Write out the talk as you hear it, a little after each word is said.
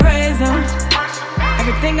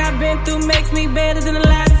Everything I've been through makes me better than the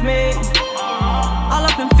last man. All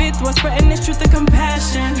up in fifth was spreading this truth and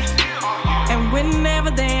compassion. And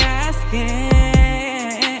whenever they asking,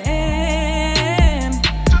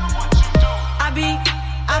 I be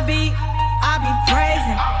praising. I be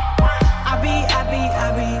praising. I be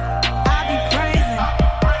praising.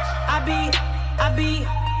 I be praising. I be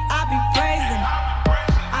praising.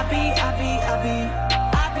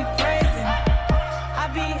 I be praising.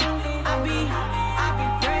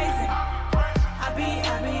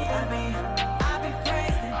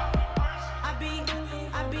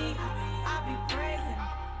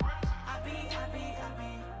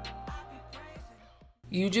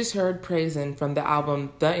 You just heard Praisin' from the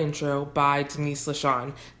album The Intro by Denise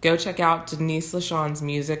LaShawn. Go check out Denise LaShawn's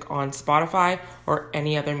music on Spotify or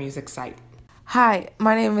any other music site. Hi,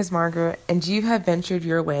 my name is Margaret, and you have ventured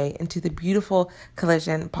your way into the Beautiful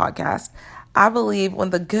Collision podcast. I believe when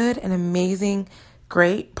the good and amazing,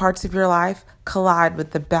 great parts of your life collide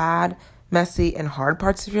with the bad, messy, and hard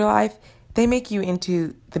parts of your life, they make you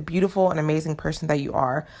into the beautiful and amazing person that you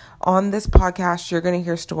are. On this podcast, you're going to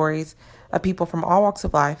hear stories of people from all walks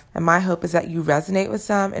of life, and my hope is that you resonate with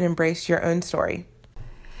some and embrace your own story.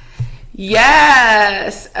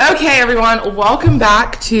 Yes! Okay, everyone, welcome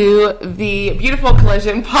back to the Beautiful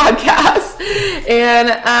Collision podcast.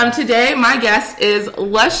 And today, my guest is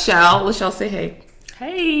Lachelle. Lachelle, say hey.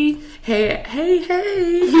 Hey. Hey.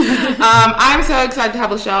 I'm so excited to have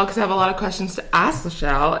Lachelle because I have a lot of questions to ask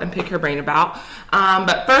Lachelle and pick her brain about.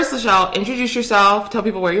 But first, Lachelle, introduce yourself, tell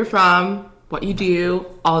people where you're from, what you do,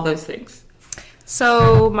 all of those things.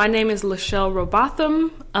 So, my name is Lachelle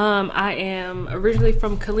Robotham. I am originally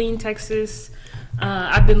from Killeen, Texas.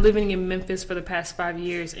 I've been living in Memphis for the past 5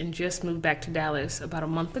 years and just moved back to Dallas about a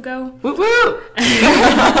month ago. Woo woo!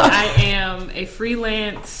 I am a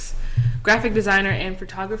freelance graphic designer and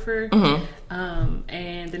photographer. Mm-hmm.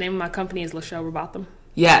 And the name of my company is Lachelle Robotham.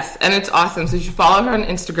 Yes, and it's awesome. So you should follow her on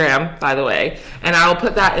Instagram, by the way. And I will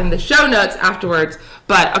put that in the show notes afterwards.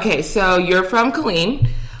 But, okay, so you're from Killeen.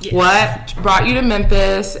 Yes. What brought you to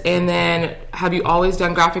Memphis? And then have you always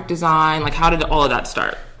done graphic design? Like, how did all of that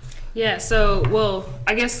start? Yeah, so, well,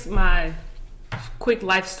 I guess my quick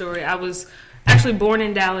life story. I was actually born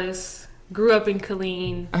in Dallas, grew up in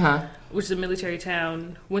Killeen, which is a military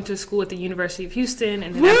town, went to school at the University of Houston.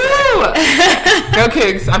 And then Go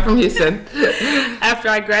Cougs, I'm from Houston. After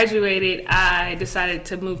I graduated, I decided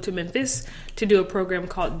to move to Memphis to do a program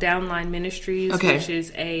called Downline Ministries, which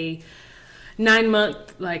is a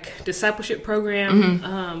 9-month discipleship program.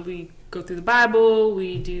 Mm-hmm. We go through the Bible,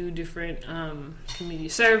 we do different community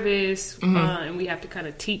service, and we have to kind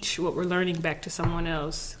of teach what we're learning back to someone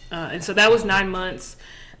else. And so that was 9 months.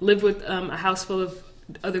 Lived with a house full of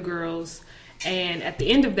other girls, and at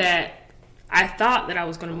the end of that, I thought that I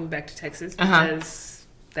was going to move back to Texas because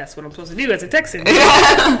that's what I'm supposed to do as a Texan.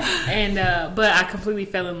 And but I completely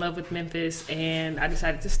fell in love with Memphis, and I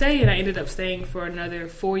decided to stay, and I ended up staying for another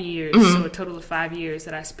 4 years, so a total of 5 years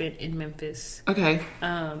that I spent in Memphis. Okay.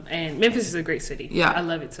 And Memphis is a great city. Yeah, I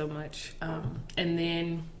love it so much. And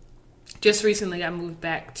then just recently, I moved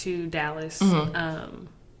back to Dallas.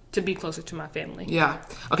 To be closer to my family. Yeah.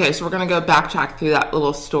 Okay, so we're going to go backtrack through that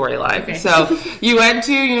little storyline. Okay. So you went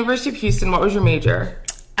to University of Houston. What was your major?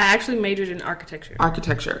 I actually majored in architecture.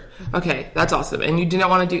 Architecture. Okay, that's awesome. And you didn't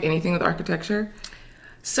want to do anything with architecture?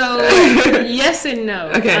 So, yes and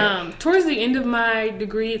no. Okay. Towards the end of my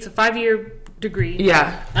degree, it's a 5-year degree.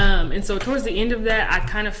 Yeah. And so towards the end of that, I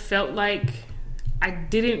kind of felt like I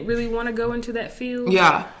didn't really want to go into that field.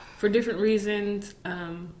 Yeah. For different reasons.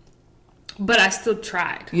 But I still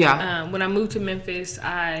tried. Yeah. When I moved to Memphis,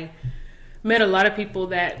 I met a lot of people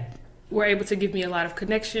that were able to give me a lot of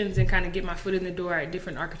connections and kind of get my foot in the door at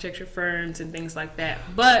different architecture firms and things like that.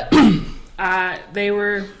 But when I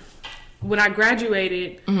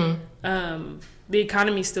graduated, the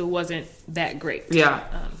economy still wasn't that great. Yeah.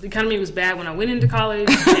 The economy was bad when I went into college.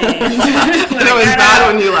 And it was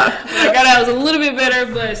bad when you left. When I got out, it was a little bit better,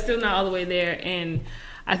 but still not all the way there. And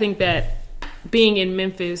I think that being in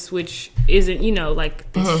Memphis, which isn't,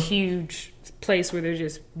 this huge place where they're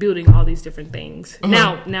just building all these different things.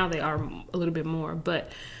 Now they are a little bit more,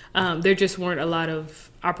 but there just weren't a lot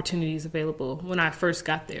of opportunities available when I first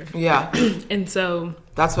got there. Yeah. And so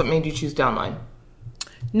that's what made you choose Downline?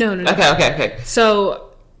 No. Okay.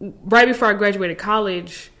 So right before I graduated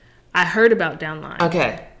college, I heard about Downline.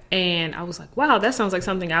 Okay. And I was like, wow, that sounds like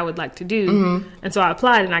something I would like to do. And so I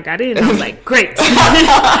applied and I got in. And I was like, great.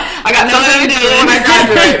 I got something to do when I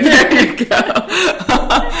graduate. There you go.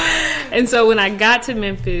 And so when I got to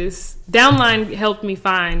Memphis, Downline helped me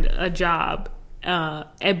find a job.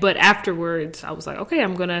 But afterwards, I was like, okay,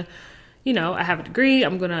 I'm going to, I have a degree.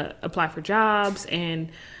 I'm going to apply for jobs. And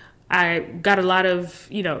I got a lot of,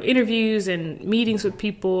 interviews and meetings with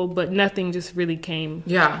people, but nothing just really came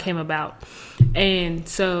about. And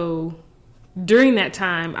so during that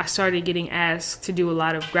time, I started getting asked to do a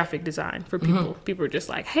lot of graphic design for people. Mm-hmm. People were just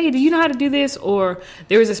like, hey, do you know how to do this? Or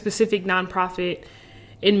there was a specific nonprofit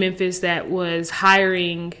in Memphis that was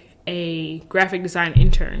hiring a graphic design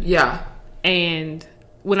intern. Yeah. And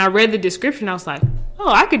when I read the description, I was like, oh,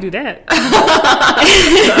 I could do that.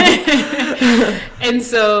 And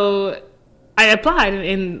so I applied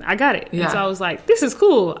and I got it. Yeah. And so I was like, this is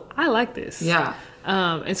cool. I like this. Yeah.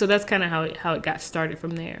 And so that's kind of how it got started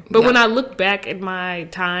from there. But when I look back at my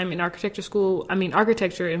time in architecture school,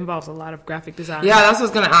 architecture involves a lot of graphic design. Yeah, that's what I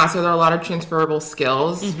was going to ask. Are there a lot of transferable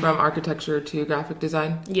skills from architecture to graphic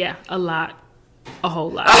design? Yeah, a lot. A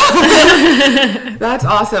whole lot. That's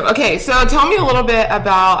awesome. Okay, so tell me a little bit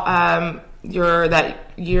about that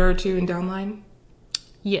year or two in Downline.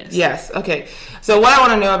 Yes. Okay. So what I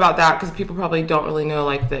want to know about that, because people probably don't really know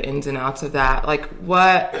like the ins and outs of that. Like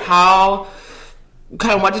what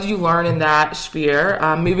did you learn in that sphere?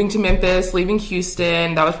 Moving to Memphis, leaving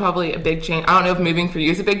Houston, that was probably a big change. I don't know if moving for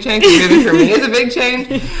you is a big change, but moving for me is a big change.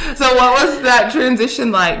 So what was that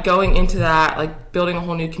transition like going into that, like building a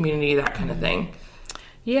whole new community, that kind of thing?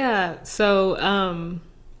 Yeah. So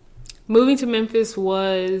moving to Memphis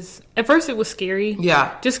at first it was scary.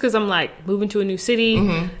 Yeah. Just because I'm like moving to a new city.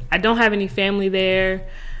 Mm-hmm. I don't have any family there.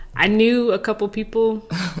 I knew a couple people.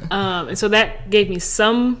 And so that gave me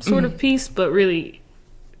some sort of peace, but really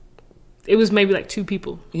it was maybe like 2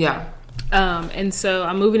 people. Yeah. And so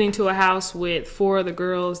I'm moving into a house with 4 other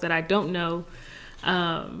girls that I don't know.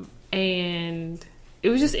 And it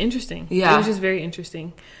was just interesting. Yeah. It was just very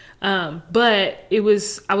interesting. But I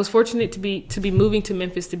was fortunate to be moving to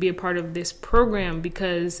Memphis to be a part of this program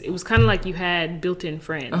because it was kind of like you had built-in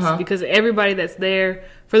friends because everybody that's there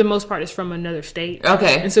for the most part is from another state.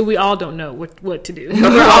 Okay. And so we all don't know what to do. we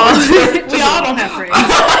all don't have friends.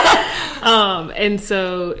 And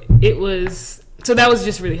so that was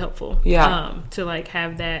just really helpful. Yeah. To like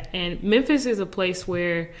have that. And Memphis is a place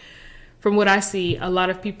where, from what I see, a lot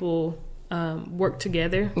of people work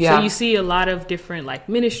together. Yeah. So you see a lot of different like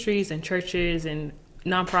ministries and churches and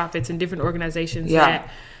nonprofits and different organizations that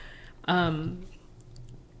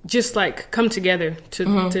just like come together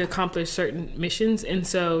to accomplish certain missions. And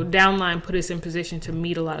so Downline put us in position to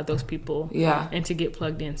meet a lot of those people and to get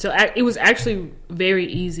plugged in. So it was actually very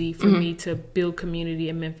easy for me to build community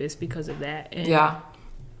in Memphis because of that. And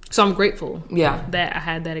so I'm grateful that I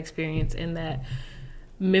had that experience and that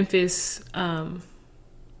Memphis,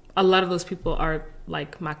 a lot of those people are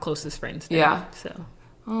like my closest friends now. Yeah. So.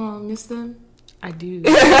 Oh, miss them? I do.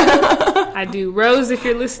 I do. Rose, if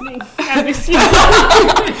you're listening, I miss you.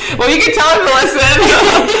 Well, you can tell her to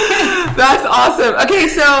listen. That's awesome. Okay,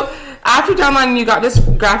 so after Downline, you got this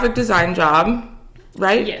graphic design job,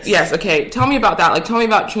 right? Yes. Okay. Tell me about that. Like, tell me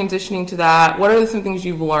about transitioning to that. What are some things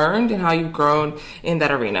you've learned and how you've grown in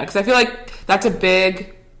that arena? Because I feel like that's a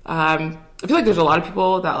big... I feel like there's a lot of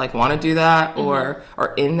people that like want to do that or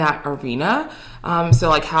are in that arena. So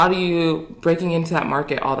like, how do you breaking into that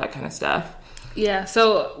market, all that kind of stuff? Yeah.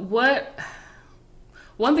 So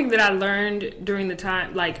one thing that I learned during the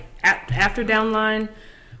time, like after Downline,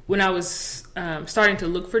 when I was starting to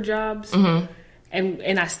look for jobs,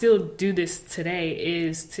 and I still do this today,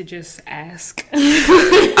 is to just ask.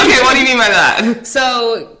 Okay, what do you mean by that?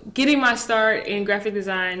 So getting my start in graphic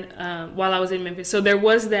design while I was in Memphis. So there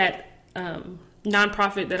was that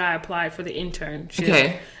nonprofit that I applied for the internship.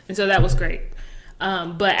 Okay. And so that was great.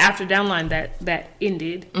 But after Downline, that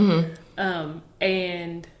ended.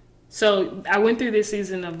 And so I went through this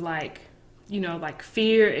season of like, like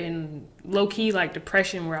fear and low key like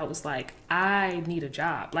depression where I was like, I need a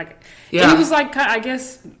job. Like, and it was like, I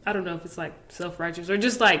guess, I don't know if it's like self-righteous or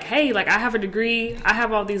just like, hey, like I have a degree, I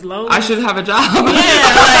have all these loans. I should have a job. Yeah,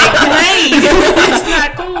 like, hey, it's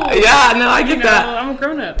not cool. Yeah, no, I get that. I'm a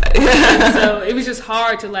grown up. So it was just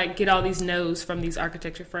hard to like get all these no's from these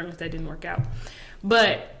architecture firms that didn't work out.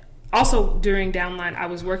 But also during Downline, I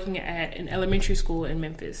was working at an elementary school in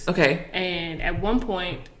Memphis. Okay. And at one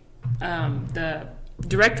point, the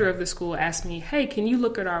director of the school asked me, hey, can you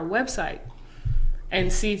look at our website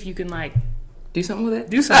and see if you can like do something with it?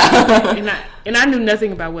 Do something. and I knew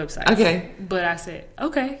nothing about websites. Okay. But I said,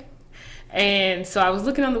 okay. And so I was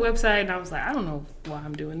looking on the website and I was like, I don't know why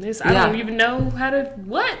I'm doing this. I don't even know how to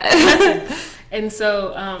what. And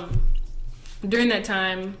so during that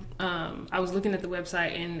time, I was looking at the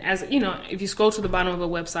website, and as you know, if you scroll to the bottom of a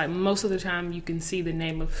website, most of the time you can see the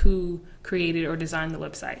name of who created or designed the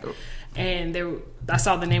website. And I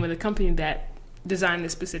saw the name of the company that design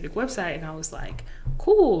this specific website. And I was like,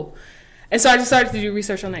 cool. And so I just started to do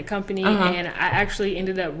research on that company, and I actually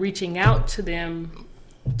ended up reaching out to them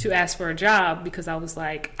to ask for a job because I was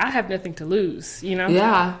like, I have nothing to lose, you know?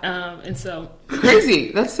 Yeah. And so...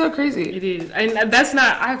 Crazy. That's so crazy. It is. And that's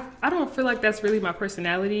not... I don't feel like that's really my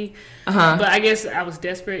personality, but I guess I was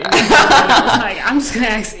desperate. And I was like, I'm just going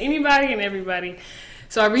to ask anybody and everybody.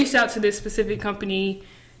 So I reached out to this specific company,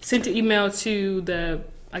 sent an email to the...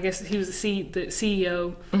 I guess he was the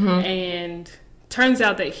CEO, and... Turns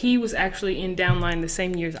out that he was actually in Downline the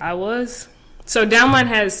same year as I was. So Downline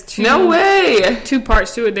has two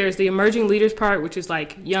parts to it. There's the emerging leaders part, which is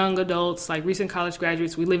like young adults, like recent college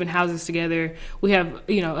graduates. We live in houses together. We have,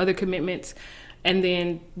 other commitments. And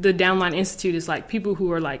then the Downline Institute is like people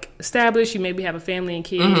who are like established. You maybe have a family and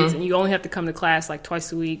kids, and you only have to come to class like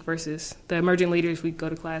twice a week versus the emerging leaders. We go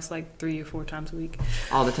to class like 3 or 4 times a week.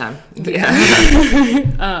 All the time.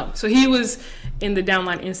 Yeah. So he was in the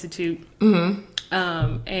Downline Institute.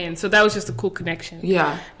 And so that was just a cool connection.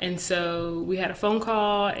 Yeah. And so we had a phone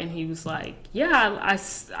call, and he was like, yeah, I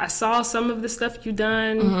saw some of the stuff you've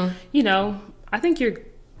done. I think you're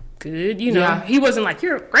good. Yeah. He wasn't like,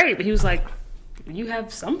 you're great, but he was like, you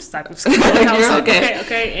have some type of skill. And I was like,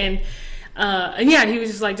 okay. And yeah, he was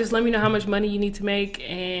just like, just let me know how much money you need to make,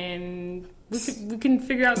 and we can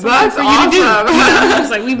figure out something for you to do. I was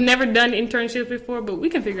like, we've never done internships before, but we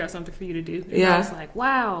can figure out something for you to do. And I was like,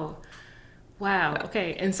 wow,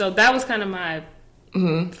 okay. And so that was kind of my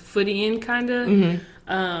footy in, kind of.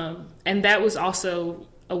 And that was also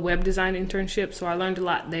a web design internship, so I learned a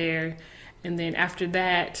lot there. And then after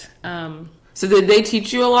that... So did they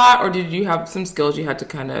teach you a lot, or did you have some skills you had to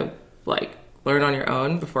kind of, like, learn on your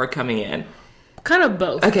own before coming in? Kind of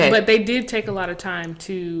both. Okay. But they did take a lot of time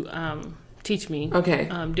to teach me. Okay.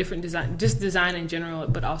 Different design, just design in general,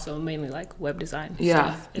 but also mainly, like, web design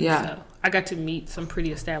stuff. And so I got to meet some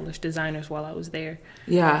pretty established designers while I was there.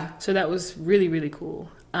 Yeah. So that was really, really cool.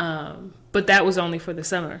 But that was only for the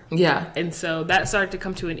summer. Yeah. And so that started to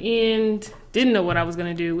come to an end. Didn't know what I was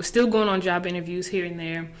going to do. Was still going on job interviews here and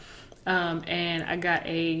there. And I got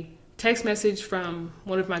a text message from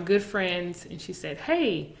one of my good friends, and she said,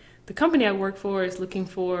 hey, the company I work for is looking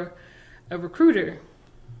for a recruiter.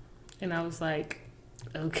 And I was like,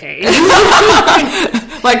 okay.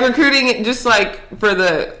 Like recruiting just like for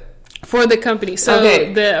the company. So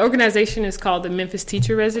the organization is called the Memphis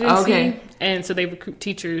Teacher Residency. Okay. And so they recruit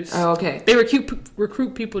teachers. Oh, okay. They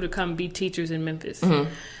recruit people to come be teachers in Memphis.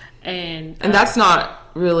 And that's not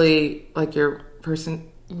really like your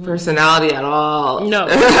personality at all. No.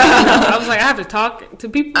 I was like, I have to talk to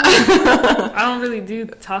people. I don't really do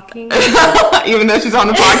talking. Even though she's on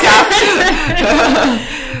the podcast.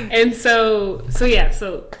 And so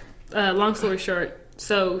long story short,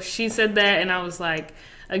 so she said that, and I was like,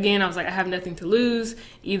 I have nothing to lose.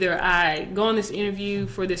 Either I go on this interview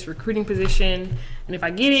for this recruiting position, and if I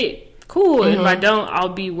get it, cool. And if I don't, I'll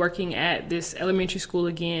be working at this elementary school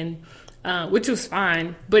again. Which was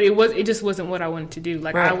fine, but it just wasn't what I wanted to do.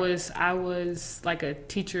 Like I was like a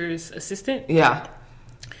teacher's assistant. Yeah.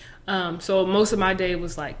 So most of my day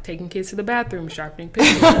was like taking kids to the bathroom, sharpening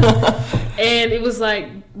pencils. And it was like,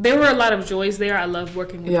 there were a lot of joys there. I loved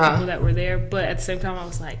working with people that were there, but at the same time I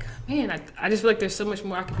was like, man, I just feel like there's so much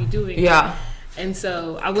more I could be doing. Yeah. And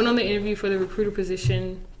so I went on the interview for the recruiter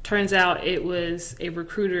position. Turns out it was a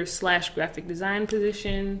recruiter / graphic design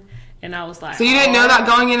position. And I was like... So you didn't know that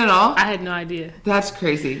going in at all? I had no idea. That's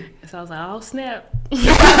crazy. So I was like, oh, snap.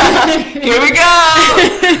 Here we go!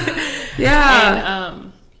 Yeah.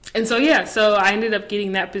 And so I ended up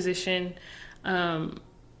getting that position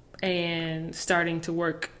and starting to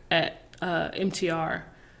work at MTR.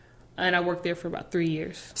 And I worked there for about 3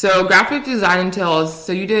 years. So graphic design entails...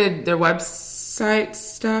 So you did their website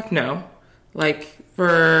stuff? No. Like...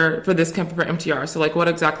 For this company, for MTR. So, like, what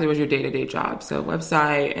exactly was your day-to-day job? So,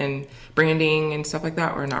 website and branding and stuff like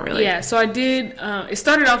that, or not really? Yeah, so I did, it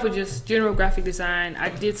started off with just general graphic design. I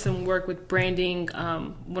did some work with branding,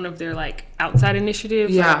 one of their, like, outside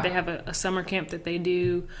initiatives. Yeah. Like, they have a summer camp that they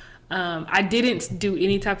do. I didn't do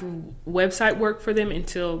any type of website work for them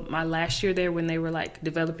until my last year there when they were, like,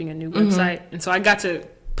 developing a new website. And so I got to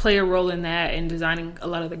play a role in that and designing a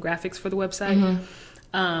lot of the graphics for the website.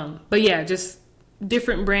 But, yeah, just...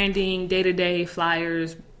 different branding, day-to-day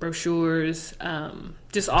flyers, brochures,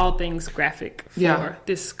 just all things graphic for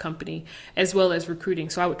this company, as well as recruiting.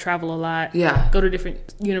 So I would travel a lot, go to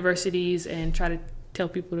different universities, and try to tell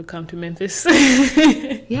people to come to Memphis.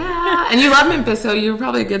 Yeah, and you love Memphis, so you're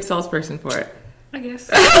probably a good salesperson for it. I guess.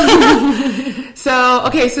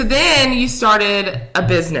 So then you started a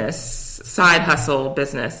business, side hustle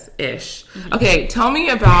business-ish. Okay, tell me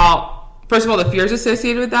about first of all, the fears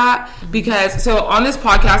associated with that. Because, so on this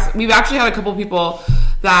podcast, we've actually had a couple people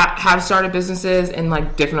that have started businesses in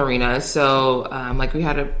like different arenas. So like we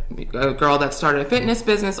had a girl that started a fitness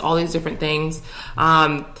business, all these different things.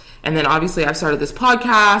 And then obviously I've started this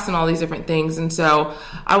podcast and all these different things. And so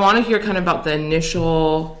I want to hear kind of about the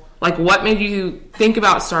initial, like what made you think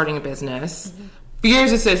about starting a business,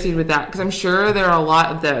 fears associated with that, because I'm sure there are a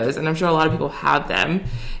lot of those, and I'm sure a lot of people have them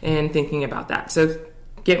in thinking about that. So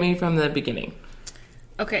get me from the beginning.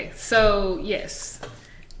 Okay, so yes,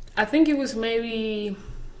 I think it was maybe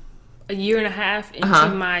a year and a half into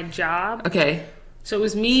my job. Okay. So it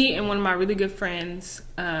was me and one of my really good friends.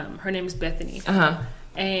 Her name is Bethany.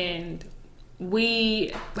 And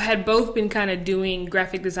we had both been kind of doing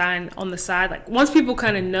graphic design on the side. Like, once people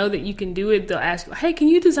kind of know that you can do it, they'll ask you, hey, can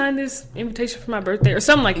you design this invitation for my birthday or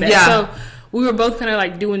something like that? Yeah. So we were both kind of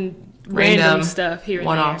like doing random stuff here and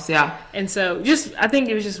there. One-offs, yeah. And so I think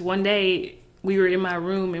it was just one day we were in my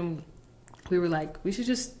room and we were like, we should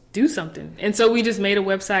just do something. And so we just made a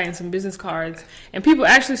website and some business cards, and people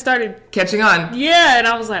actually started catching on. Yeah, and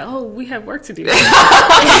I was like, oh, we have work to do.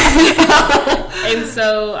 And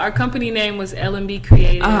so our company name was LMB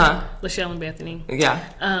Creative, Lachelle and Bethany. Yeah.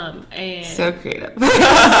 And so creative. So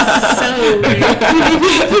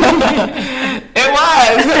it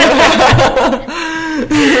was.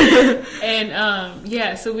 And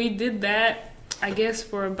yeah, so we did that, I guess,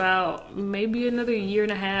 for about maybe another year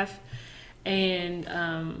and a half. And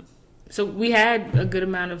so we had a good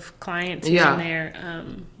amount of clients here and there.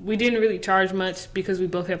 We didn't really charge much because we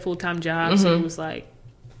both had full-time jobs. So it was like,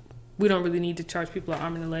 we don't really need to charge people an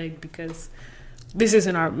arm and a leg because this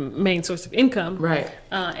isn't our main source of income. Right.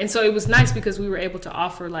 And so it was nice because we were able to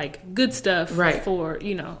offer like good stuff for,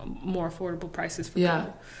 more affordable prices for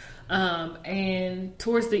people. And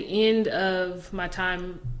towards the end of my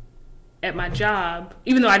time at my job,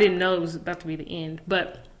 even though I didn't know it was about to be the end,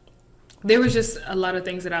 but there was just a lot of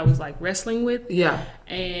things that I was like wrestling with. Yeah.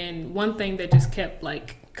 And one thing that just kept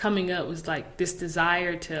like coming up was like this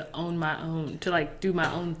desire to own my own, to like do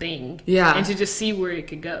my own thing. Yeah. And to just see where it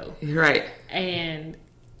could go. Right.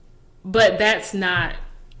 But that's not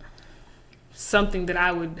something that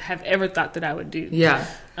I would have ever thought that I would do. Yeah.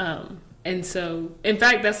 And so, in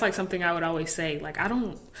fact, that's like something I would always say. Like, I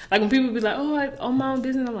don't, like when people be like, oh, I own my own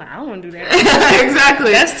business, I'm like, I don't want to do that.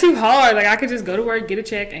 Exactly. That's too hard. Like, I could just go to work, get a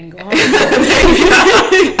check, and go home.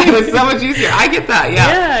 It's so much easier. I get that,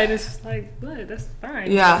 yeah. Yeah, and it's just like, but that's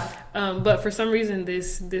fine. Yeah. But for some reason,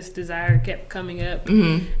 this desire kept coming up.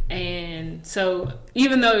 Mm-hmm. And so,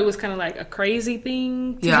 even though it was kind of like a crazy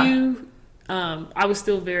thing to do, I was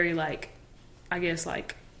still very, like, I guess,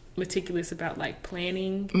 like, meticulous about, like,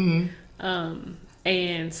 planning. Mm-hmm.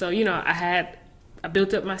 And so, I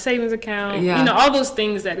built up my savings account, all those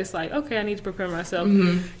things that it's like, okay, I need to prepare myself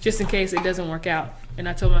just in case it doesn't work out. And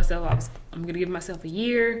I told myself I'm going to give myself a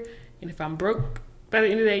year. And if I'm broke by the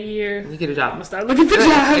end of that year, you get a job. I'm going to start looking for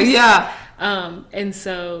jobs. Yeah. And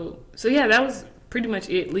so yeah, that was pretty much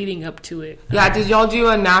it leading up to it. Yeah. Did y'all do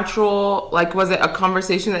a natural, like, was it a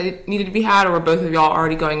conversation that needed to be had, or were both of y'all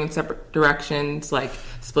already going in separate directions, like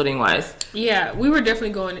splitting wise? Yeah, we were definitely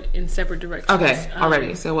going in separate directions. Okay,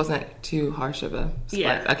 already. So it wasn't too harsh of a split.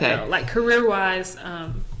 Yeah. Okay. No, like career wise,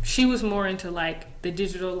 she was more into like the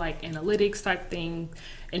digital, like analytics type thing,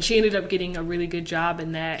 and she ended up getting a really good job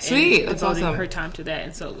in that. Sweet, and that's awesome. Her time to that,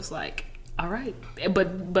 and so it was like, all right.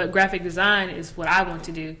 But graphic design is what I want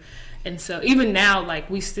to do. And so even now, like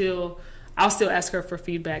I'll still ask her for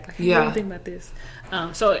feedback. Like, hey, what do you think about this?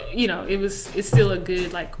 So it's still a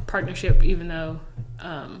good like partnership, even though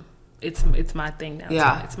it's my thing now.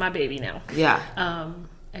 Yeah, it's my baby now. Yeah.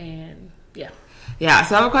 And yeah. Yeah,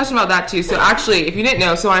 so I have a question about that too. So actually, if you didn't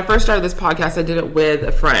know, so when I first started this podcast, I did it with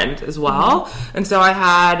a friend as well. Mm-hmm. And so I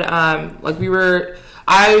had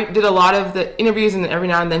I did a lot of the interviews, and every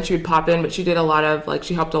now and then she would pop in, but she did a lot of, like,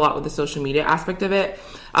 she helped a lot with the social media aspect of it.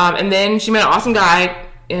 And then she met an awesome guy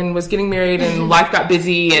and was getting married, and life got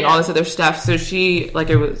busy and all this other stuff. So she, like,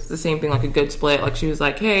 it was the same thing, like a good split. Like, she was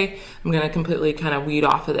like, hey, I'm going to completely kind of weed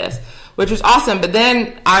off of this, which was awesome. But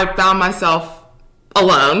then I found myself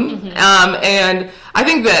alone. Mm-hmm. And I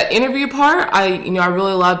think the interview part, I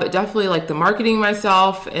really love, but definitely like the marketing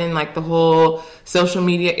myself and like the whole social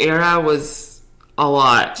media era was a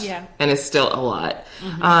lot. Yeah. And it's still a lot.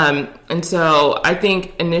 Mm-hmm. And so I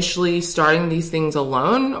think initially starting these things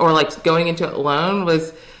alone, or like going into it alone,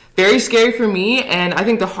 was very scary for me. And I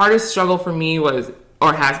think the hardest struggle for me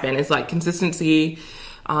is like consistency,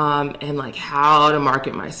 and like how to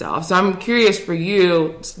market myself. So I'm curious for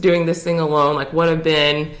you doing this thing alone, like what have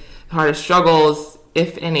been the hardest struggles,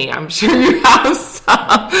 if any? I'm sure you have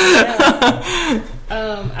some. Yeah.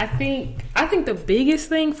 I think the biggest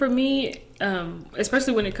thing for me,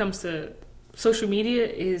 especially when it comes to social media,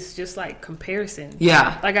 is just like comparison.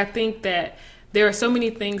 Yeah. Like I think that there are so many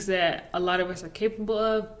things that a lot of us are capable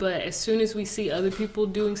of, but as soon as we see other people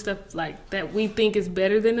doing stuff like that we think is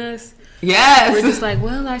better than us, yes, we're just like,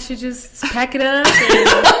 well, I should just pack it up. And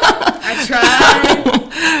I try.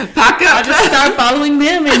 Pack up. I'll just start following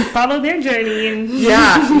them and follow their journey and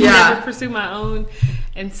never pursue my own.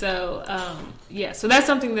 And so, so that's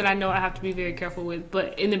something that I know I have to be very careful with.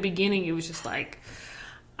 But in the beginning, it was just like,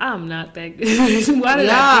 I'm not that good. Why did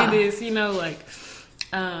I do this? You know, like,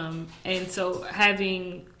 and so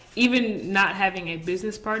even not having a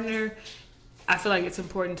business partner, I feel like it's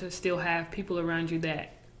important to still have people around you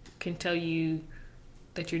that can tell you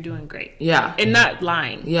that you're doing great. Yeah. And not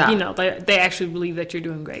lying. Yeah. You know, they actually believe that you're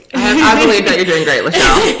doing great. I believe that you're doing great,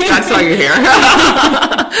 Lachelle. That's why you're here.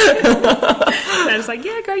 And it's like,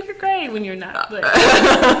 yeah, girl, you're great when you're not. But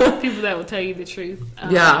people that will tell you the truth.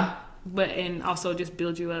 And also just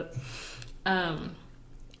build you up.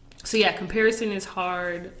 So yeah, comparison is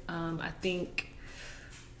hard. I think,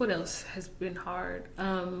 what else has been hard?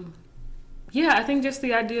 I think just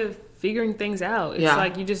the idea of figuring things out. It's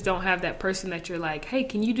like you just don't have that person that you're like, hey,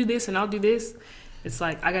 can you do this and I'll do this? It's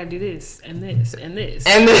like, I gotta do this and this and this.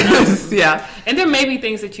 And this, And there may be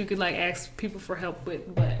things that you could like ask people for help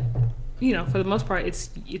with, but you know, for the most part, it's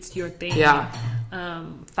your thing. Yeah.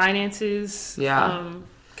 Finances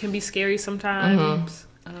can be scary sometimes.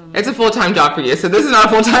 Mm-hmm. It's a full-time job for you, so this is not a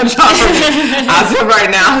full-time job for me as of right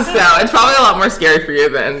now. So it's probably a lot more scary for you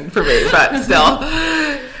than for me, but still.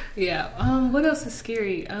 Yeah. What else is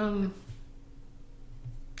scary? I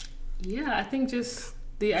think just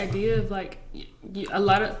the idea of like a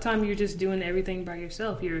lot of time you're just doing everything by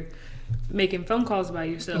yourself. You're making phone calls by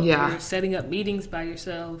yourself. Yeah. You're setting up meetings by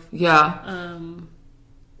yourself. Yeah.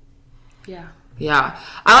 Yeah.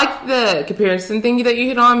 I like the comparison thing that you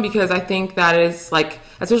hit on because I think that is like,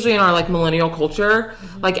 especially in our like millennial culture,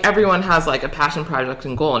 like everyone has like a passion project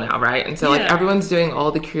and goal now, right? And so like everyone's doing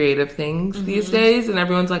all the creative things these days and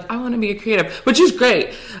everyone's like, I want to be a creative, which is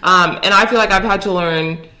great. And I feel like I've had to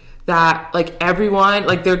learn that like everyone,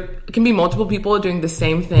 like there can be multiple people doing the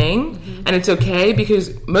same thing and it's okay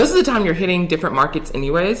because most of the time you're hitting different markets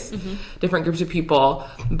anyways, different groups of people.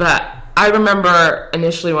 But I remember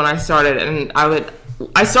initially when I started, and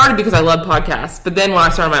I started because I love podcasts, but then when I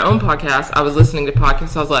started my own podcast, I was listening to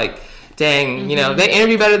podcasts, I was like, dang, you know, they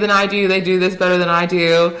interview better than I do, they do this better than I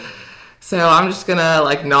do, so I'm just gonna,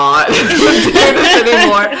 like, not do this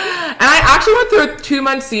anymore. And I actually went through a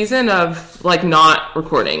 2-month season of, like, not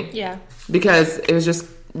recording. Yeah. Because it was just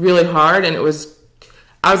really hard, and I was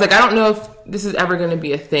like, I don't know if this is ever gonna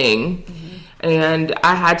be a thing. And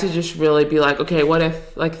I had to just really be like, okay, what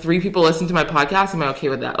if like 3 people listen to my podcast? Am I okay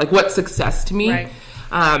with that? Like, what's success to me? Right.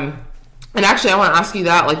 And actually, I want to ask you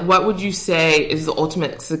that. Like, what would you say is the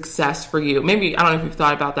ultimate success for you? Maybe, I don't know if you've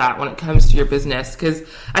thought about that when it comes to your business. Because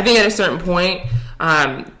I think at a certain point,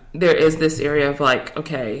 there is this area of like,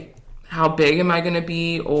 okay, how big am I going to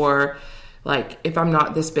be? Or like, if I'm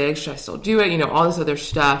not this big, should I still do it? You know, all this other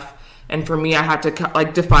stuff. And for me, I had to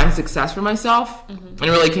like define success for myself. And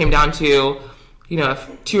it really came down to, you know, if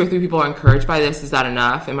 2 or 3 people are encouraged by this, is that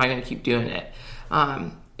enough? Am I going to keep doing it?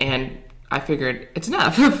 And I figured it's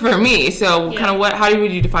enough for me. So kind of how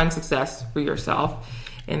would you define success for yourself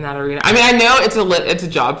in that arena? I mean, I know it's a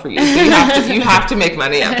job for you. So you have to make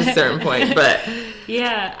money at a certain point, but.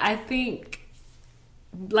 Yeah, I think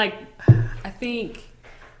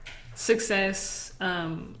success,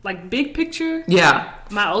 like big picture. Yeah.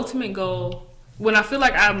 My ultimate goal, when I feel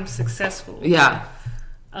like I'm successful. Yeah.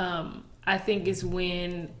 I think is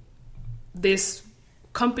when this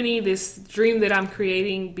company, this dream that I'm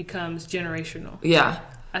creating becomes generational. Yeah.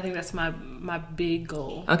 I think that's my big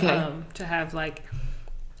goal. Okay. To have like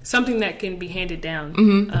something that can be handed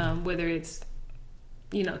down, whether it's,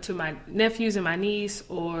 you know, to my nephews and my niece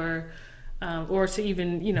or to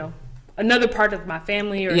even, you know, another part of my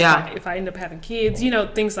family or if I end up having kids, you know,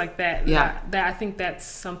 things like that. Yeah. That I think that's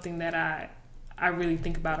something that I really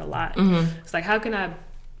think about a lot. It's like, how can I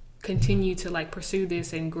continue to like pursue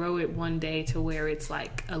this and grow it one day to where it's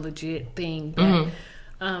like a legit thing that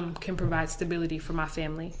can provide stability for my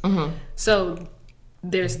family. So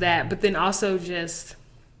there's that. But then also just,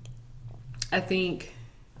 I think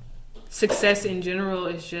success in general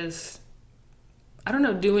is just, I don't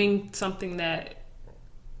know, doing something that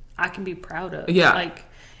I can be proud of. Yeah. Like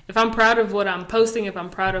if I'm proud of what I'm posting, if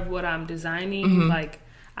I'm proud of what I'm designing, like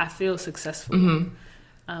I feel successful.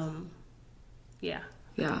 Yeah.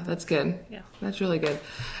 Yeah, that's good. Yeah. That's really good.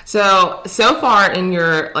 So far in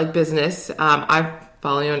your like business, I've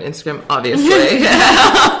follow you on Instagram, obviously.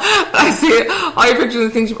 I see all your pictures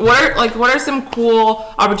and things. What are some cool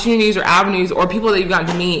opportunities or avenues or people that you've gotten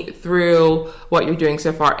to meet through what you're doing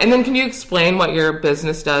so far? And then can you explain what your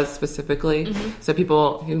business does specifically, so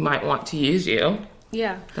people who might want to use you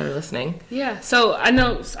that are listening? Yeah. So I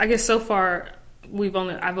guess so far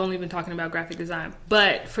I've only been talking about graphic design,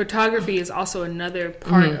 but photography is also another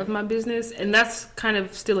part of my business, and that's kind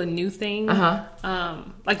of still a new thing.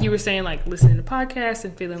 Like you were saying, like listening to podcasts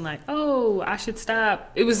and feeling like, oh, I should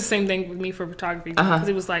stop. It was the same thing with me for photography, because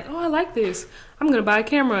it was like, oh, I like this, I'm gonna buy a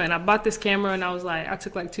camera, and I bought this camera, and I was like, I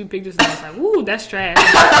took like 2 pictures, and I was like, ooh, that's trash.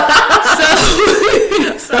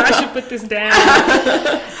 so I should put this down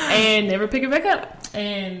and never pick it back up,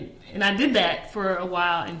 and I did that for a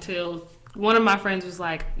while until one of my friends was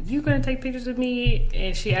like, you gonna take pictures of me?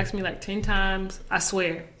 And she asked me like 10 times, I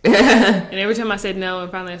swear. And every time I said no, and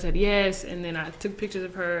finally I said yes, and then I took pictures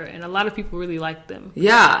of her, and a lot of people really liked them.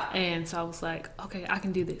 Yeah. And so I was like, okay, I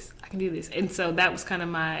can do this. And so that was kind of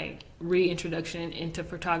my reintroduction into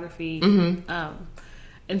photography.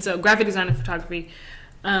 And so graphic design and photography.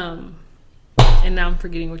 And now I'm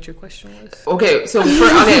forgetting what your question was. Okay, so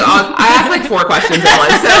I asked like 4 questions at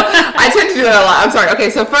once, so I tend to do that a lot. I'm sorry. Okay,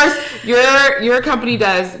 so first, your company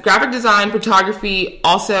does graphic design, photography,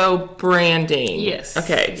 also branding. Yes.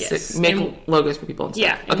 Okay, yes. So make logos for people and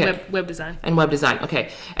stuff. Yeah, and web design. And web design. Okay,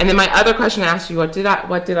 and then my other question I asked you, what did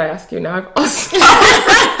I ask you? Now I'm sorry.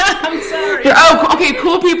 I'm sorry. Okay,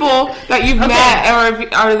 cool people that you've met, or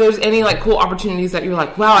are there any like cool opportunities that you're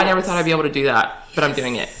like, wow, I never thought I'd be able to do that, but I'm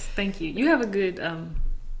doing it. Thank you. You have a good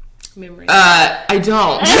memory. I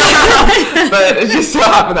don't. But it just so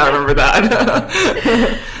happened I remember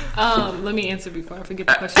that. Let me answer before I forget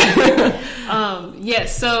the question.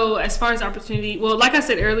 Yes, so as far as opportunity, well, like I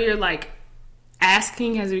said earlier, like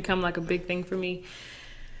asking has become like a big thing for me.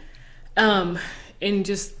 And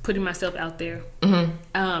just putting myself out there.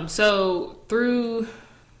 So through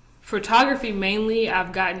photography mainly,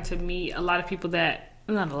 I've gotten to meet a lot of people that,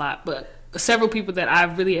 not a lot, but several people that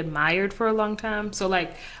I've really admired for a long time. So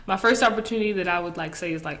like my first opportunity that I would like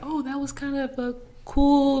say is like, oh, that was kind of a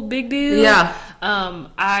cool big deal. Yeah.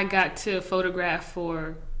 I got to photograph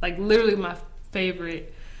for like literally my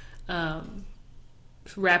favorite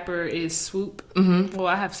rapper is Swoop. Well,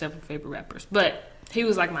 I have several favorite rappers, but he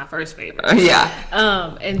was like my first favorite.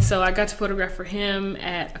 And so I got to photograph for him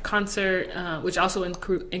at a concert, which also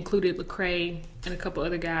included Lecrae and a couple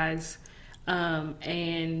other guys.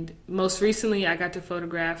 And most recently I got to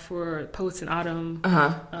photograph for Poets in Autumn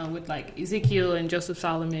with like Ezekiel and Joseph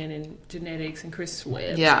Solomon and Genetics and Chris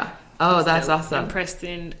Webb. Yeah. Oh, that's awesome. And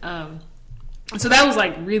Preston. So that was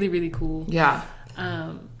like really, really cool. Yeah.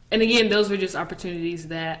 And again, those were just opportunities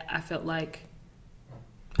that I felt like,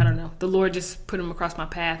 I don't know, the Lord just put them across my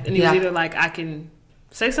path. And it was either like I can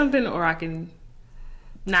say something or I can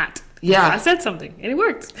not. Yeah. So I said something and it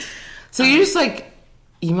worked. So you just like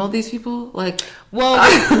email these people? Like, well, I'm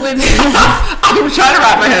trying to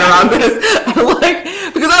wrap my head around this.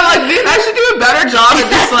 Because I'm like, man, I should do a better job at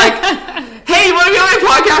just like, hey, you want to be on my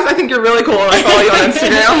podcast? I think you're really cool. I follow you on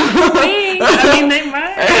Instagram. I mean, they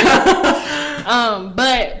might.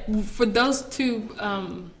 But for those two,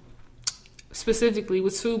 specifically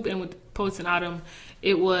with Swoop and with Poets in Autumn,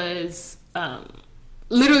 it was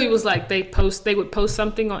literally was like they would post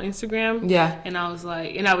something on Instagram. Yeah. And I was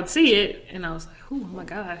like, and I would see it, and I was like, oh my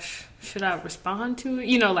gosh, should I respond to it?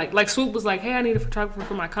 You know, like Swoop was like, hey, I need a photographer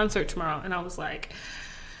for my concert tomorrow. And I was like,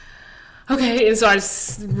 okay. And so I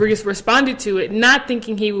just responded to it, not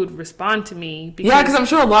thinking he would respond to me. Because I'm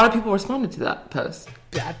sure a lot of people responded to that post.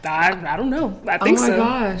 I don't know. I think so. Oh my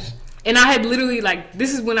gosh. And I had literally, like,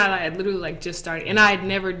 this is when I had literally, like, just started. And I had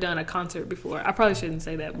never done a concert before. I probably shouldn't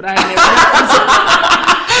say that, but I had never done a concert.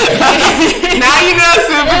 Now you know,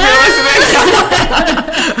 Swoop, if you're listening.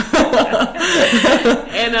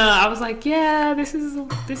 And I was like, yeah, this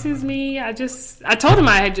is me. I told him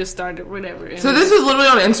I had just started, whatever. And so this was literally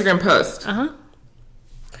on an Instagram post?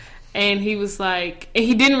 And he was like, and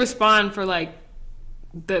he didn't respond for, like,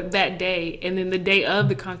 that day. And then the day of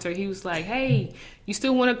the concert, he was like, hey, you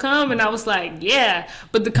still want to come? And I was like, yeah.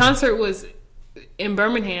 But the concert was in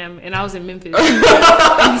Birmingham and I was in Memphis.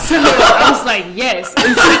 And so I was like, yes.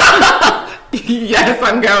 Yes,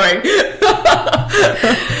 I'm going.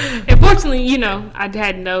 Unfortunately, you know, I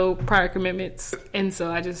had no prior commitments, and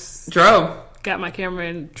so I just got my camera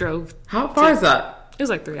and drove. How far is that? It was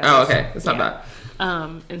like 3 hours. Oh, okay. It's not bad.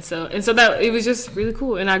 And so that it was just really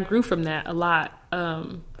cool, and I grew from that a lot.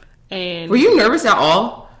 And were you nervous at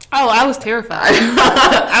all? Oh, I was terrified.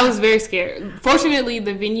 I was very scared. Fortunately,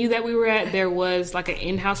 the venue that we were at, there was like an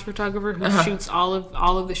in-house photographer who shoots all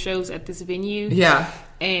of the shows at this venue. Yeah.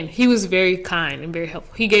 And he was very kind and very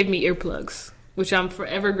helpful. He gave me earplugs, which I'm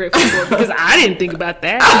forever grateful for because I didn't think about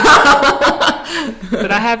that.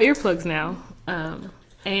 But I have earplugs now. And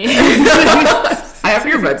I have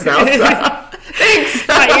earbuds now, so thanks.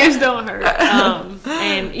 My ears don't hurt.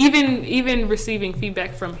 And even receiving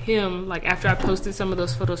feedback from him, like after I posted some of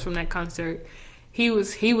those photos from that concert, he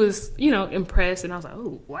was impressed, and I was like,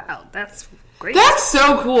 oh wow, that's great. That's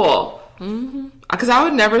so cool. Because I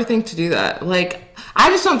would never think to do that. Like,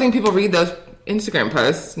 I just don't think people read those Instagram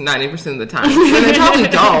posts 90% of the time. And they probably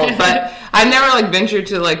don't, but I never like ventured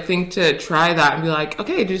to like think to try that and be like,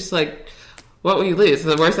 okay, just like, what will you lose?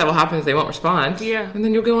 So the worst that will happen is they won't respond. Yeah. And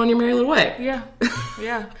then you'll go on your merry little way. Yeah.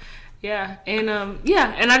 Yeah. And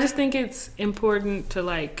and I just think it's important to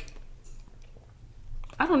like,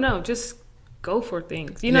 I don't know, just go for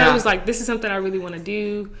things. You know, it was like, this is something I really want to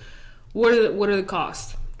do. What are the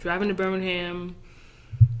costs? Driving to Birmingham.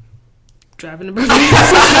 I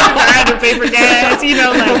had to pay for gas,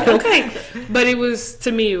 like, okay. But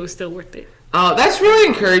to me, it was still worth it. Oh, that's really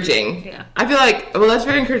encouraging. Yeah. I feel like, that's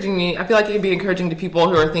very encouraging to me. I feel like it could be encouraging to people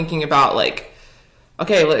who are thinking about, like,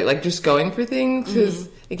 okay, like just going for things. Because,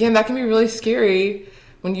 again, that can be really scary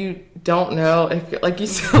when you don't know if, like you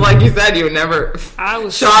said, you would never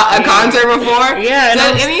shot a concert before. Yeah.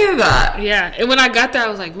 Done any of that. Yeah. And when I got there, I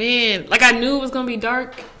was like, man, like I knew it was going to be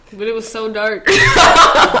dark. But it was so dark. And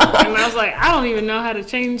I was like, I don't even know how to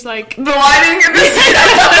change, like, the lighting and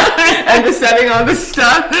and the setting on the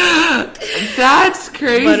stuff. That's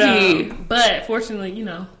crazy. But fortunately,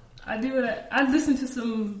 I do it. I listened to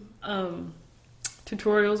some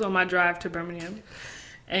tutorials on my drive to Birmingham.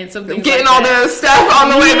 And something getting like all the stuff on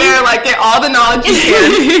the way there, like, get all the knowledge you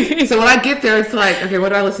can. So when I get there, it's like, okay, what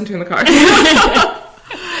do I listen to in the car?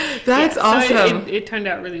 That's awesome. So it turned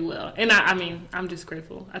out really well. And I mean, I'm just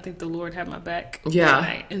grateful. I think the Lord had my back.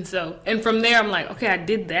 Yeah. And from there, I'm like, okay, I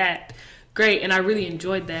did that. Great. And I really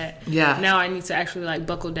enjoyed that. Yeah. Now I need to actually like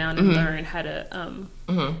buckle down and learn how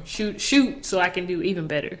to shoot so I can do even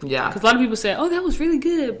better. Yeah. Because a lot of people say, oh, that was really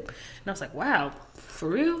good. And I was like, wow. For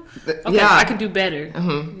real? Okay, yeah. I can do better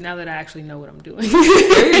now that I actually know what I'm doing.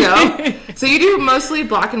 There you go. So you do mostly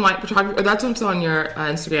black and white photography, or that's what's on your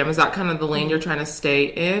Instagram. Is that kind of the lane you're trying to stay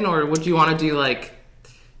in, or would you want to do like,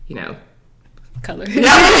 color? Yeah.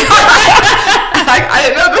 I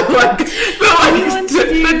didn't know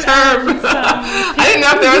the term. I didn't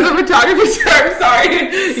know if there was a photography term. Sorry.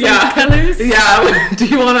 Some colors? Yeah. Do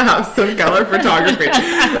you want to have some color photography?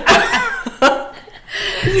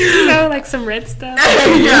 Like some red stuff. I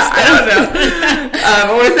don't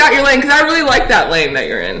know. Or is that your lane? Because I really like that lane that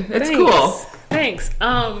you're in. It's cool. Thanks.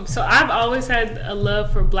 So I've always had a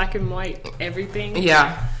love for black and white everything.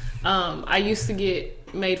 Yeah. I used to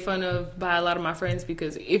get made fun of by a lot of my friends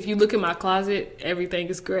because if you look in my closet, everything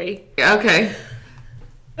is gray. Okay.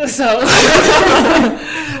 So,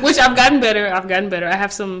 which I've gotten better. I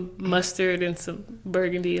have some mustard and some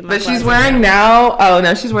burgundy in my closet. But she's wearing now. Oh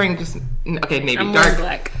no, she's wearing just navy. I'm dark wearing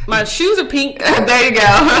black. My shoes are pink. There you go.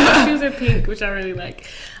 My shoes are pink, which I really like.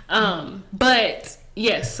 But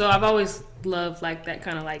yes, so I've always loved like that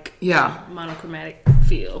kind of like monochromatic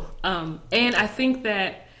feel. And I think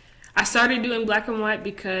that I started doing black and white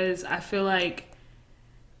because I feel like.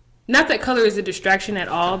 Not that color is a distraction at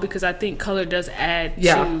all, because I think color does add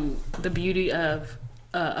to the beauty of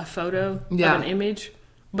a photo of an image.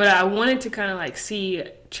 But I wanted to kind of like see,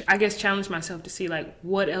 I guess, challenge myself to see like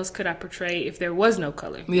what else could I portray if there was no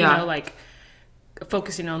color. Yeah. Like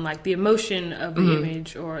focusing on like the emotion of the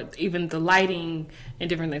image or even the lighting and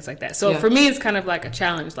different things like that. So for me, it's kind of like a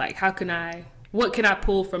challenge. Like what can I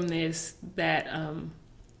pull from this that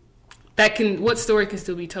what story can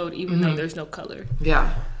still be told even though there's no color?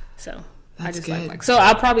 Yeah. So that's I just good. like so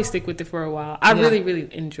I'll probably stick with it for a while. I really, really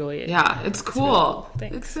enjoy it. Yeah, it's cool.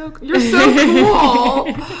 Really cool. Thanks. You're so cool.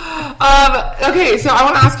 Okay, so I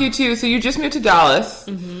want to ask you too. So you just moved to Dallas.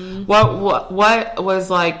 Mm-hmm. What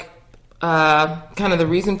was like kind of the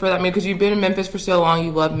reason for that move? Because you've been in Memphis for so long.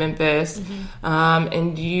 You love Memphis,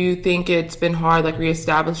 and do you think it's been hard like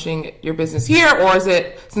reestablishing your business here, or is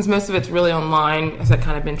it, since most of it's really online, has that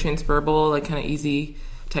kind of been transferable, like kind of easy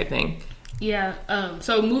type thing? Yeah.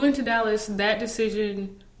 So moving to Dallas, that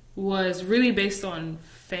decision was really based on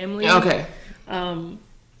family. Okay.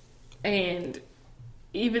 And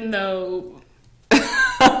even though we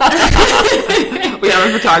have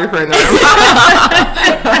a photographer in the room.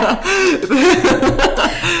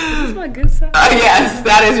 This is my good side. Yes,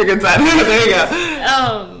 that is your good side. There you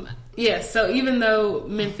go. Yes. So even though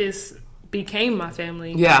Memphis became my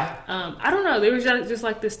family. Yeah. I don't know. There was just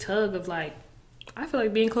like this tug of like, I feel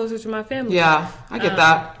like being closer to my family. Yeah, I get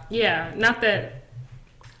that. Yeah, not that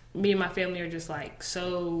me and my family are just like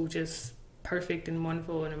so just perfect and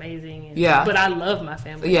wonderful and amazing. And, but I love my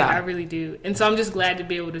family. Yeah, I really do. And so I'm just glad to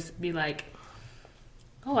be able to be like,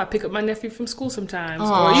 oh, I pick up my nephew from school sometimes.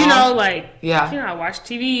 Aww. Or, you know, like, I watch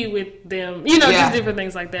TV with them. You know, just different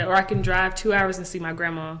things like that. Or I can drive 2 hours and see my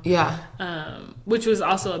grandma. Yeah. Which was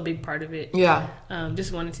also a big part of it. Yeah.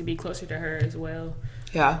 Just wanted to be closer to her as well.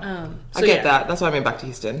 Yeah. I get that. That's why I moved back to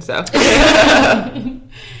Houston, so.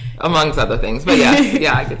 Amongst other things. But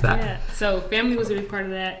yeah, I get that. Yeah. So family was a big part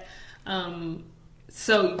of that.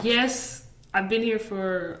 So yes, I've been here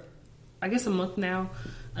for, I guess, a month now.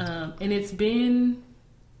 And it's been,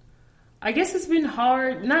 I guess it's been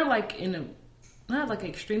hard, not like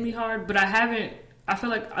extremely hard, but I feel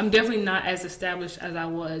like I'm definitely not as established as I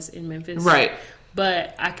was in Memphis. Right.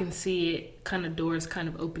 But I can see it doors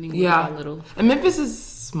opening a little. And Memphis is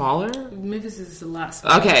smaller? Memphis is a lot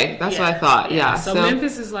smaller. Okay, that's what I thought. Yeah. So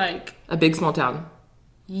Memphis is like a big small town.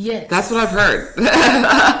 Yes. That's what I've heard.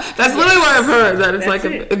 That's literally what I've heard, that it's like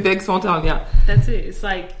a big small town, yeah. That's it. It's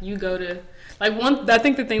like you go to, like I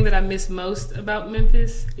think the thing that I miss most about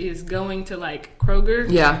Memphis is going to like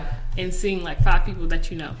Kroger. Yeah. And seeing like 5 people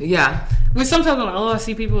that you know. Yeah. Which sometimes I'm like, I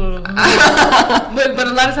see people. but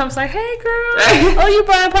a lot of times it's like, hey girl, oh, you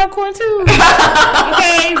buying popcorn too?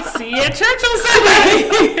 Okay, see you at church on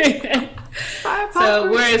Sunday.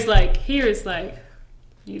 So whereas like here it's like,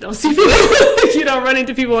 you don't see people. You don't run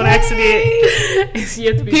into people on accident. You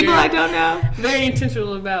have to be people I don't know. Very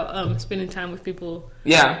intentional about spending time with people.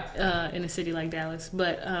 Yeah. In a city like Dallas,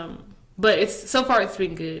 but it's so far it's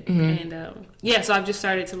been good, and so I've just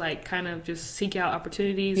started to like kind of just seek out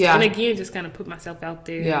opportunities, and again just kind of put myself out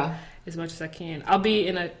there as much as I can. I'll be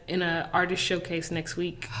in a artist showcase next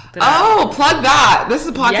week. Plug that! This is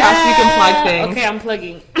a podcast, you can plug things. Okay, I'm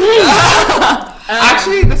plugging.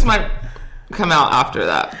 Actually, this might come out after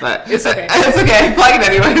that, but it's okay. It's okay. Plug it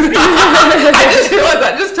anyways. I just realized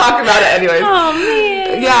that. Just talk about it anyways. Oh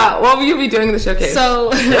man. Yeah. What will you be doing in the showcase? So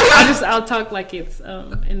I'll talk like it's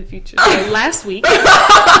in the future. So last week,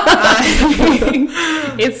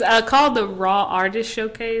 it's called the Raw Artist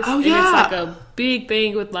Showcase. Oh yeah. And it's like a big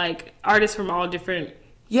thing with like artists from all different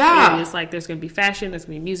areas. Like there's gonna be fashion, there's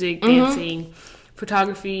gonna be music, dancing,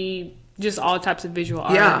 photography, just all types of visual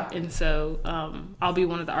art. Yeah. And so I'll be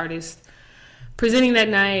one of the artists presenting that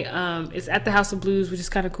night. It's at the House of Blues, which is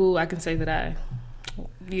kind of cool. I can say that I,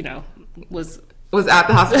 was at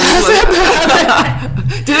the House of Blues.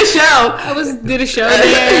 Did a show. Did a show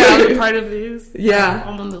there. I was a part of this. Yeah,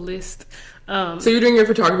 I'm on the list. So you're doing your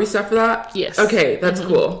photography stuff for that? Yes. Okay, that's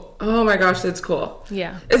cool. Oh my gosh, that's cool.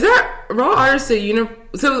 Yeah. Is that Raw Artists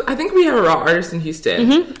So I think we have a Raw Artist in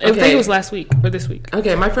Houston. Okay. I think it was last week or this week.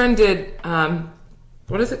 Okay, my friend did.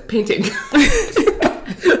 What is it? Painting.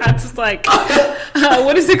 I just like,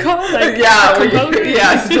 what is it called? Like,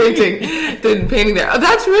 it's painting there. Oh,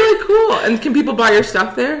 that's really cool. And can people buy your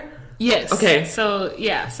stuff there? Yes. Okay. So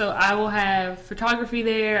I will have photography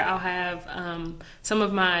there. I'll have some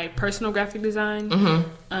of my personal graphic design,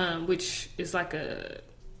 which is like a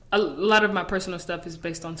lot of my personal stuff is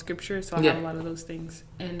based on scripture. So I have a lot of those things,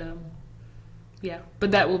 and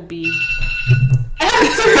but that will be.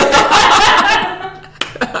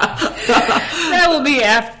 That will be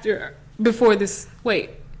before this. Wait.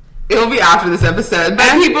 It'll be after this episode,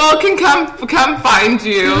 but people can come find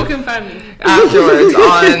you. People can find me afterwards.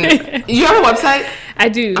 You have a website? I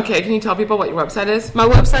do. Okay, can you tell people what your website is? My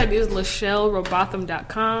website is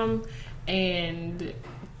LachelleRobotham.com, and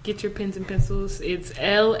get your pens and pencils. It's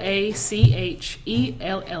LACHELLE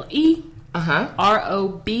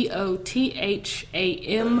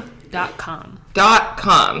ROBOTHAM.com.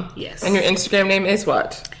 .com. Yes. And your Instagram name is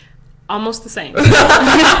what? Almost the same.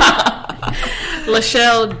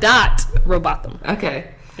 Lachelle.Robotham.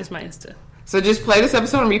 Okay. It's my Insta. So just play this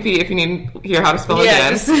episode on repeat if you need to hear how to spell it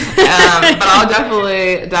again. But I'll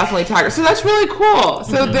definitely tag her. So that's really cool.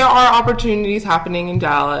 So there are opportunities happening in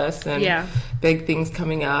Dallas and big things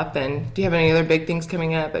coming up. And do you have any other big things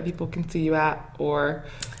coming up that people can see you at, or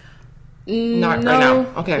not right now?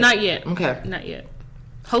 Okay. Not yet. Okay. Not yet.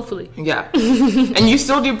 Hopefully. Yeah. And you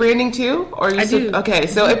still do branding too? Or I do. Okay,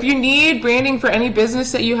 so if you need branding for any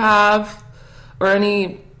business that you have or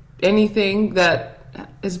anything that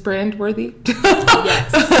is brand worthy.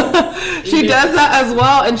 Yes. She does that as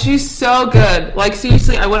well, and she's so good. Like,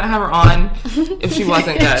 seriously, I wouldn't have her on if she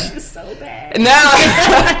wasn't good. She's so bad. No.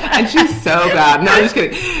 And she's so bad. No, I'm just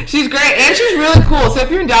kidding. She's great, and she's really cool. So if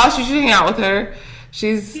you're in Dallas, you should hang out with her.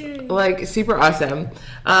 She's like super awesome.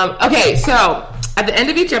 Okay, so At the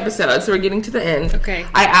end of each episode, so we're getting to the end. Okay.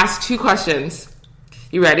 I ask 2 questions.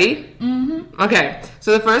 You ready? Mm-hmm. Okay.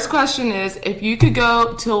 So the first question is, if you could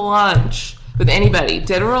go to lunch with anybody,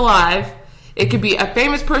 dead or alive, it could be a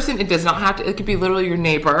famous person. It does not have to. It could be literally your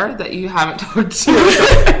neighbor that you haven't talked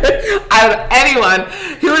to. Out of anyone,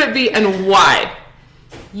 who would it be and why?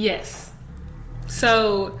 Yes.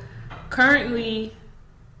 So currently,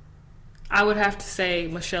 I would have to say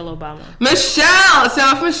Michelle Obama. Michelle.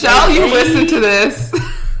 So if Michelle, you listen to this,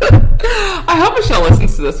 I hope Michelle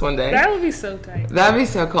listens to this one day. That would be so tight. That'd be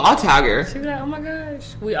so cool. I'll tag her. She'd be like, oh my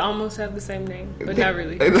gosh, we almost have the same name, but not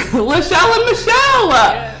really. Michelle and Michelle.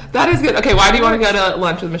 Yeah. That is good. Okay, why do you want to go to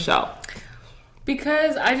lunch with Michelle?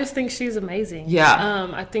 Because I just think she's amazing. Yeah.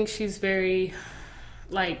 I think she's very,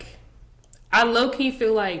 like, I low-key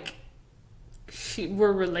feel like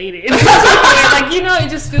we're related. Like, you know, it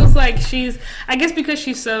just feels like she's, I guess because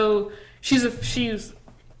she's the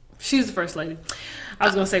first lady. I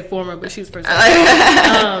was gonna say former, but she's first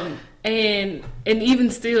lady. And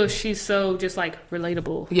even still, she's so just like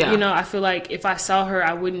relatable. Yeah. You know, I feel like if I saw her,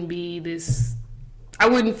 I wouldn't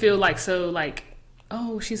feel like so like,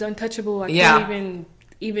 oh, she's untouchable. I can't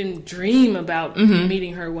even dream about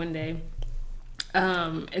meeting her one day.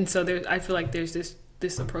 And so I feel like there's this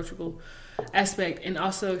approachable aspect, and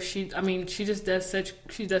also she just does such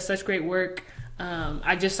great work.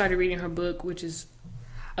 I just started reading her book, which is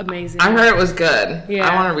amazing. I heard it was good. Yeah.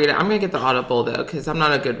 I want to read it. I'm going to get the Audible, though, because I'm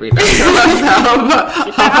not a good reader.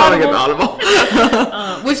 I'll probably get the Audible.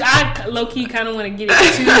 Which I low-key kind of want to get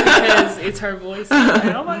it, too, because it's her voice. Like,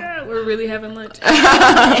 oh, my God, we're really having lunch.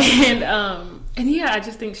 And yeah, I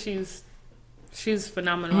just think she's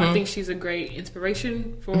phenomenal. I think she's a great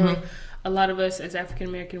inspiration for a lot of us as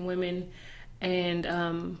African-American women. And,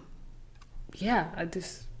 yeah, I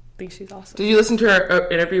just think she's awesome. Did you listen to her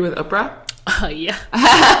interview with Oprah? Yeah.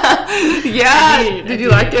 Yeah. Did you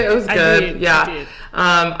like it? It was good. I did.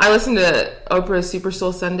 I listened to Oprah's Super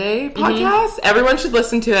Soul Sunday podcast. Everyone should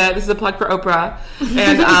listen to it. This is a plug for Oprah.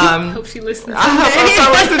 And hope she listens. I hope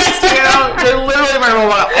Oprah listens to you. They're literally my role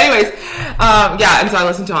model. Anyways, yeah. And so I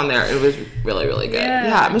listened to it on there. It was really, really good.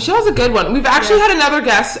 Yeah. Michelle's a good one. We've actually had another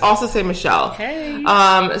guest also say Michelle. Hey.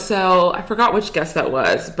 So I forgot which guest that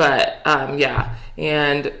was, but yeah.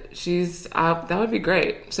 And she's that would be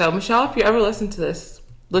great. So Michelle, if you ever listen to this,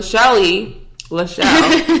 Lachelle,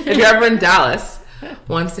 if you're ever in Dallas,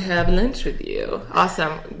 wants to have lunch with you.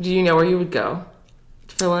 Awesome. Do you know where you would go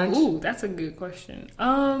for lunch? Ooh, that's a good question.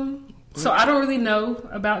 So I don't really know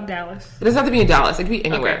about Dallas. It doesn't have to be in Dallas. It could be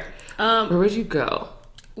anywhere. Okay. Where would you go?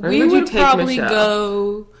 Where we would probably Michelle?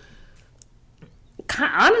 go.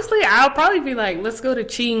 Honestly, I'll probably be like, let's go to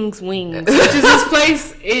Ching's Wings, which is this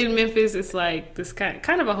place in Memphis. It's like this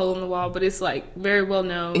kind of a hole in the wall, but it's like very well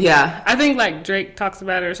known. Yeah. I think like Drake talks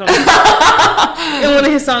about it or something in one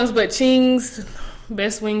of his songs, but Ching's,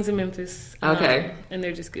 best wings in Memphis. Okay. And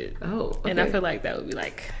they're just good. Oh, okay. And I feel like that would be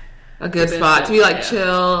like a good spot to be like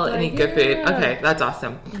chill and eat good food. Okay, that's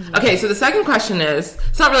awesome. Mm-hmm. Okay, so the second question is,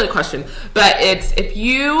 it's not really a question, but it's if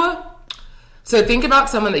you, so think about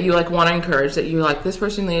someone that you like want to encourage, that you like, this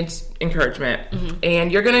person needs encouragement,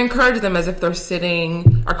 and you're going to encourage them as if they're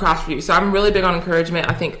sitting across from you. So I'm really big on encouragement.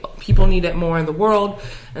 I think people need it more in the world,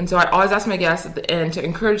 and so I always ask my guests at the end to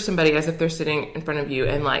encourage somebody as if they're sitting in front of you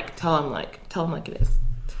and like tell them like it is.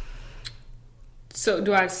 So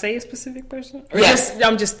do I say a specific person? Or yes.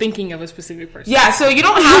 I'm just thinking of a specific person. Yeah, so you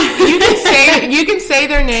don't have you can say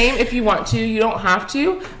their name if you want to. You don't have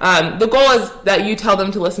to. The goal is that you tell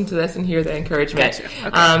them to listen to this and hear the encouragement. Gotcha.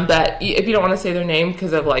 Okay. But if you don't want to say their name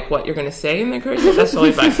because of like what you're going to say in the encouragement, that's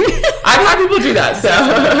totally fine. I've had people do that. So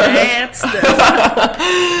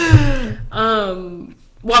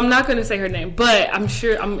well, I'm not going to say her name, but I'm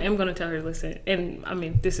sure I'm going to tell her to listen. And I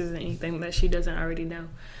mean, this isn't anything that she doesn't already know.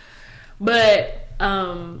 But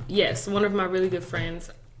yes, one of my really good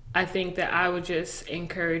friends, I think that I would just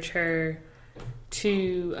encourage her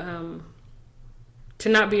to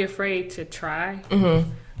not be afraid to try,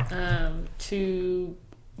 to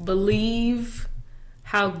believe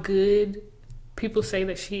how good people say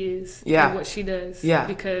that she is, and what she does,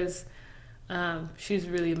 because she's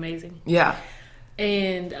really amazing. Yeah,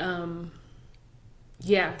 and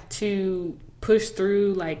to push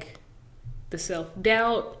through like the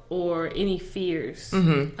self-doubt or any fears,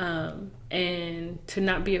 and to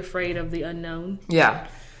not be afraid of the unknown. Yeah.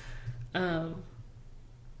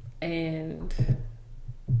 And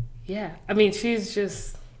yeah, I mean, she's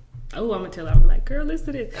just, I'm gonna tell her, I'm like, girl, listen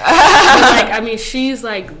to this. Like, I mean, she's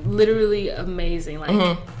like literally amazing.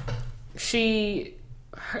 Like she's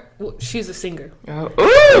a singer. Ooh.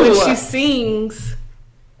 When she sings,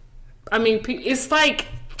 I mean, it's like,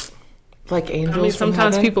 like angels. I mean,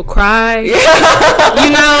 sometimes people cry. Yeah.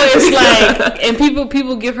 It's like, and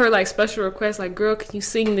people give her like special requests, like, "Girl, can you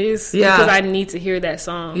sing this?" Yeah, because I need to hear that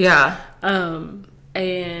song. Yeah.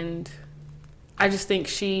 And I just think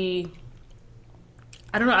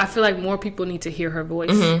I don't know. I feel like more people need to hear her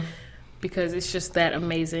voice because it's just that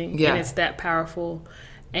amazing and it's that powerful.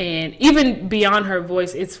 And even beyond her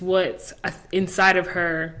voice, it's what's inside of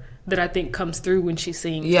her that I think comes through when she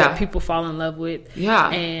sings. That people fall in love with. Yeah,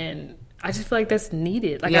 and I just feel like that's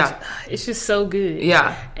needed. Like, it's just so good.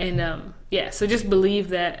 Yeah. And, so just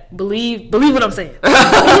believe what I'm saying.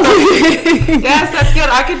 Yes, that's good.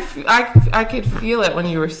 I could feel it when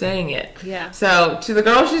you were saying it. Yeah. So, to the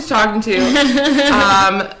girl she's talking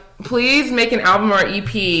to, please make an album or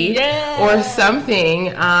EP or something.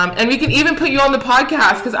 And we can even put you on the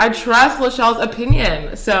podcast because I trust Lachelle's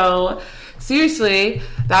opinion. So, seriously,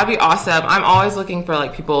 that'd be awesome. I'm always looking for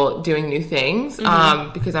like people doing new things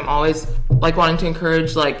because I'm always like wanting to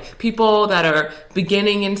encourage like people that are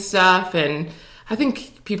beginning and stuff. And I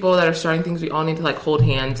think people that are starting things, we all need to like hold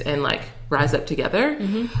hands and like rise up together.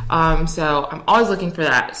 So I'm always looking for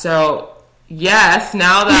that. So yes,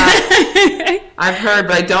 now that I've heard,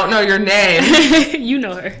 but I don't know your name. You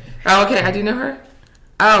know her. Oh, okay, I do know her.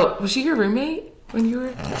 Oh, was she your roommate? When you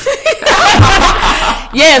were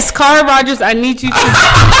yes, Cara Rogers, I need you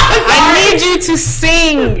to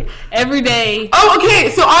sing every day. Oh, okay.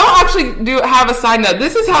 So I'll actually have a side note.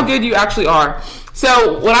 This is how good you actually are.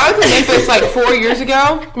 So when I was in Memphis like 4 years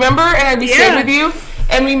ago, remember? And we stayed with you,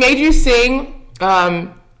 and we made you sing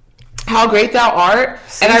 "How Great Thou Art."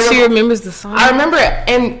 So and she remembers the song. I remember it,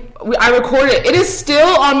 and I recorded it. It is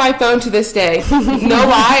still on my phone to this day. No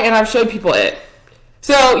lie, and I've showed people it.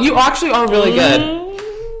 So, you actually are really good.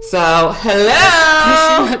 So,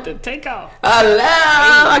 hello. You have to take off. Hello.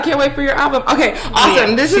 I can't wait for your album. Okay, awesome.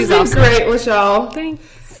 Yeah, this has been great, Lachelle.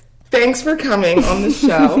 Thanks for coming on the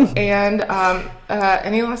show. And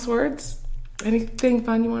any last words? Anything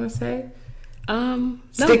fun you want to say?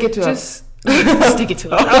 Stick it to us. Stick it to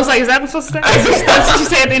us. I was like, is that what I'm supposed to say? That's what you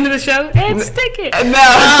say at the end of the show? And stick it. No.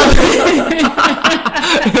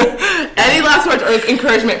 Any last words or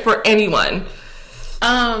encouragement for anyone?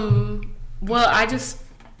 Well, I'll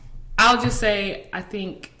just say I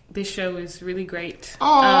think this show is really great.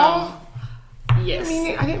 Aww. Yes.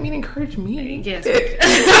 I didn't mean encourage me. Yes.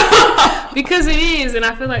 Because it is, and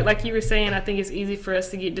I feel like you were saying, I think it's easy for us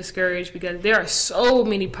to get discouraged because there are so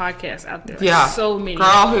many podcasts out there. Yeah. So many.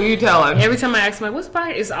 Girl, who you telling? Every time I ask them, like, what's a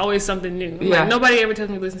podcast? It's always something new. Yeah. Like, nobody ever tells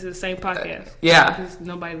me to listen to the same podcast. Because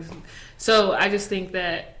nobody listens. So I just think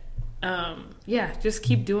that, just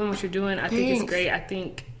keep doing what you're doing. I think it's great. I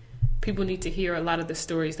think people need to hear a lot of the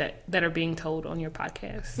stories that are being told on your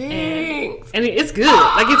podcast. And it's good.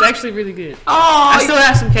 Like, it's actually really good. Oh, I still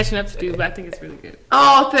have some catching up to do, but I think it's really good.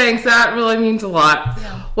 Oh, thanks. That really means a lot.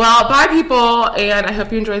 Yeah. Well, bye, people, and I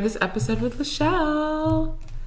hope you enjoyed this episode with Lachelle.